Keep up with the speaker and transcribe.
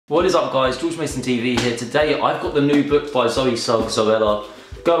What is up guys, George Mason TV here. Today I've got the new book by Zoe Zoella,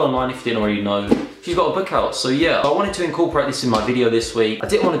 Girl Online if you didn't already know. She's got a book out, so yeah, I wanted to incorporate this in my video this week. I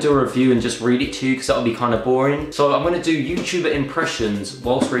didn't want to do a review and just read it to you because that would be kind of boring. So I'm going to do YouTuber impressions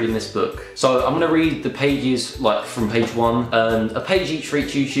whilst reading this book. So I'm going to read the pages like from page 1 and a page each for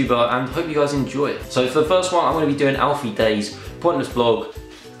each YouTuber and hope you guys enjoy it. So for the first one I'm going to be doing Alfie Deyes, Pointless Blog.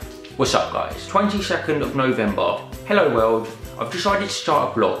 What's up guys? 22nd of November. Hello world. I've decided to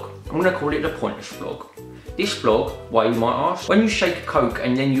start a blog. I'm going to call it the Pointless Blog. This blog, why you might ask? When you shake a Coke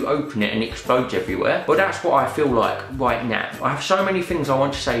and then you open it and it explodes everywhere, well that's what I feel like right now. I have so many things I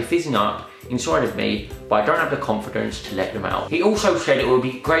want to say fizzing up inside of me, but I don't have the confidence to let them out. He also said it would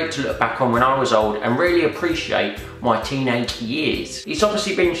be great to look back on when I was old and really appreciate my teenage years. It's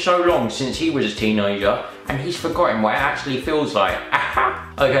obviously been so long since he was a teenager and he's forgotten what it actually feels like.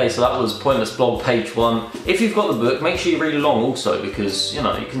 Okay, so that was Pointless Blog page 1. If you've got the book, make sure you read along also because, you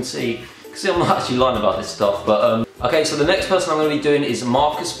know, you can see I'm not actually lying about this stuff, but okay, so the next person I'm going to be doing is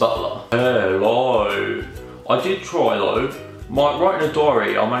Marcus Butler. Hello. I did try though. Writing a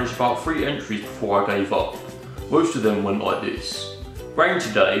diary, I managed about 3 entries before I gave up. Most of them went like this. Rain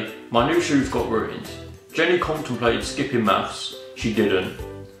today, my new shoes got ruined. Jenny contemplated skipping maths, she didn't.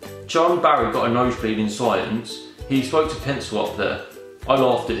 John Barry got a nosebleed in science, he spoke to pencil up there. I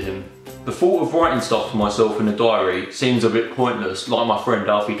laughed at him. The thought of writing stuff for myself in a diary seems a bit pointless, like my friend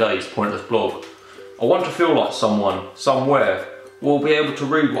Alfie Deyes' Pointless Blog. I want to feel like someone, somewhere, will be able to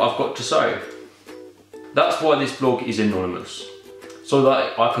read what I've got to say. That's why this blog is anonymous, so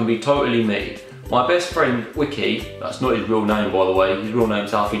that I can be totally me. My best friend Wiki, that's not his real name by the way, his real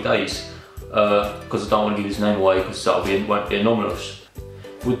name's Alfie Deyes, because I don't want to give his name away because that won't be anonymous,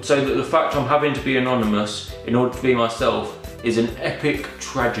 would say that the fact I'm having to be anonymous in order to be myself is an epic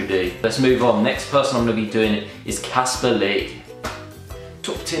tragedy. Let's move on. Next person I'm going to be doing is Caspar.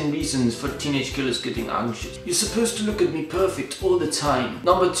 Top 10 reasons for teenage killers getting anxious. You're supposed to look at me perfect all the time.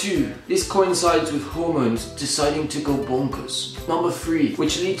 Number 2, this coincides with hormones deciding to go bonkers. Number 3,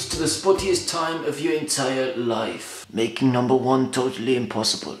 which leads to the spottiest time of your entire life. Making number 1 totally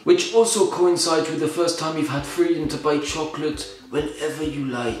impossible. Which also coincides with the first time you've had freedom to buy chocolate whenever you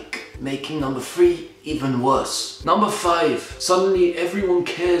like. Making number 3 even worse. Number 5, suddenly everyone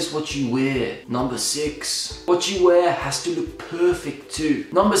cares what you wear. Number 6, what you wear has to look perfect too.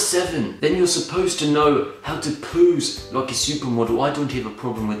 Number 7, then you're supposed to know how to pose like a supermodel. I don't have a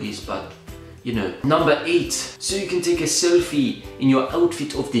problem with these, but you know. Number 8, so you can take a selfie in your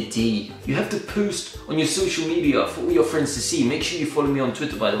outfit of the day. You have to post on your social media for all your friends to see. Make sure you follow me on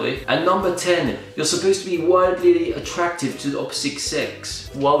Twitter by the way. And number 10, you're supposed to be wildly attractive to the opposite sex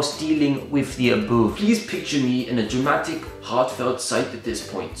whilst dealing with the above. Please picture me in a dramatic, heartfelt sight at this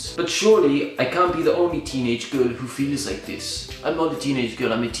point. But surely I can't be the only teenage girl who feels like this. I'm not a teenage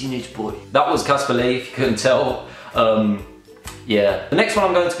girl, I'm a teenage boy. That was Caspar, if you couldn't tell. Yeah. The next one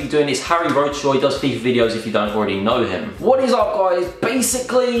I'm going to be doing is Harry Wroetoshaw. He does FIFA videos if you don't already know him. What is up guys?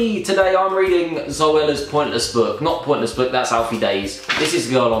 Basically, today I'm reading Zoella's Pointless Book. Not Pointless Book, that's Alfie Deyes. This is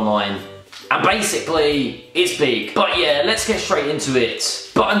Girl Online. And basically, it's big. But yeah, let's get straight into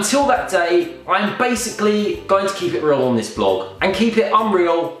it. But until that day, I'm basically going to keep it real on this blog. And keep it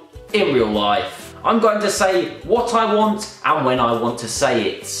unreal in real life. I'm going to say what I want and when I want to say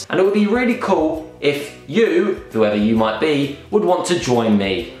it. And it would be really cool if you, whoever you might be, would want to join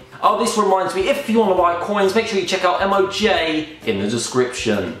me. Oh, this reminds me, if you want to buy coins, make sure you check out MOJ in the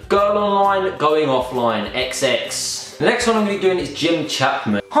description. Girl Online, Going Offline, XX. The next one I'm going to be doing is Jim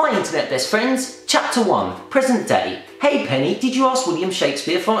Chapman. Hi internet best friends, Chapter 1, present day. Hey Penny, did you ask William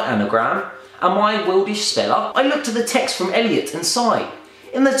Shakespeare for an anagram? Am I a wildish speller? I looked at the text from Eliot and sighed.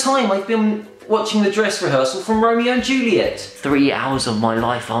 In the time I've been watching the dress rehearsal from Romeo and Juliet. 3 hours of my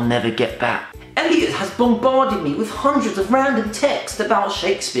life I'll never get back. Eliot has bombarded me with hundreds of random texts about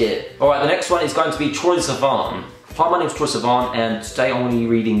Shakespeare. Alright, the next one is going to be Troye Sivan. Hi, my name's Troye Sivan and today I'm going to be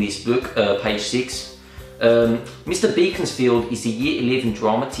reading this book, page 6. Mr. Beaconsfield is a year 11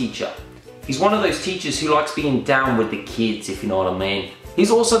 drama teacher. He's one of those teachers who likes being down with the kids, if you know what I mean. He's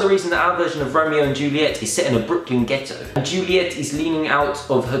also the reason that our version of Romeo and Juliet is set in a Brooklyn ghetto. And Juliet is leaning out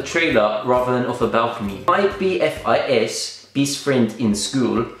of her trailer rather than off a balcony. My BFIS, best friend in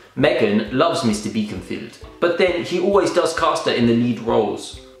school, Megan, loves Mr. Beaconsfield. But then he always does cast her in the lead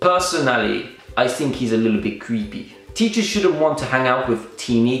roles. Personally, I think he's a little bit creepy. Teachers shouldn't want to hang out with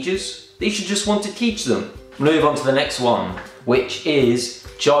teenagers. They should just want to teach them. Move on to the next one, which is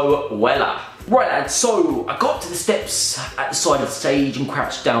Joella. Right lads, so I got to the steps at the side of the stage and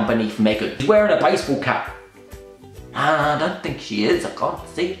crouched down beneath Megan. She's wearing a baseball cap. I don't think she is, I can't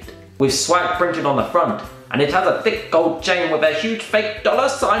see it. With swag printed on the front. And it has a thick gold chain with a huge fake dollar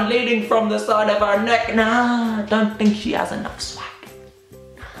sign leading from the side of her neck. Nah, I don't think she has enough swag.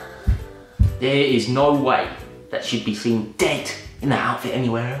 There is no way that she'd be seen dead in that outfit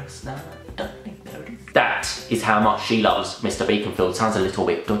anywhere else. Nah, I don't think there is. That is how much she loves Mr. Beaconfield. Sounds a little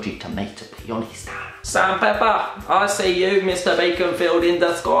bit dodgy to me, to be honest. Sam Pepper, I see you, Mr. Beaconfield in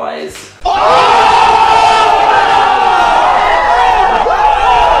disguise.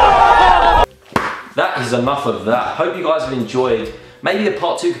 That is enough of that. Hope you guys have enjoyed. Maybe a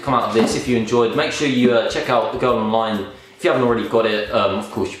part 2 could come out of this if you enjoyed. Make sure you check out The Girl Online. If you haven't already got it, of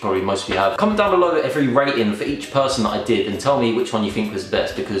course you probably most of you have. Comment down below every rating for each person that I did and tell me which one you think was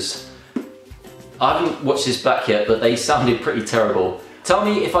best, because I haven't watched this back yet, but they sounded pretty terrible. Tell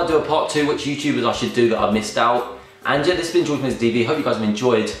me if I do a part 2, which YouTubers I should do that I missed out. And yeah, this has been George Mason TV. Hope you guys have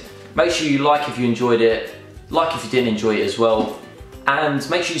enjoyed. Make sure you like if you enjoyed it. Like if you didn't enjoy it as well. And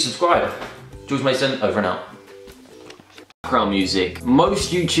make sure you subscribe. George Mason, over and out. Background music.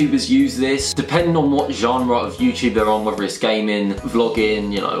 Most YouTubers use this, depending on what genre of YouTube they're on, whether it's gaming,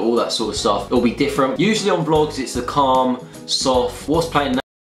 vlogging, you know, all that sort of stuff. It'll be different. Usually on vlogs, it's the calm, soft, what's playing now.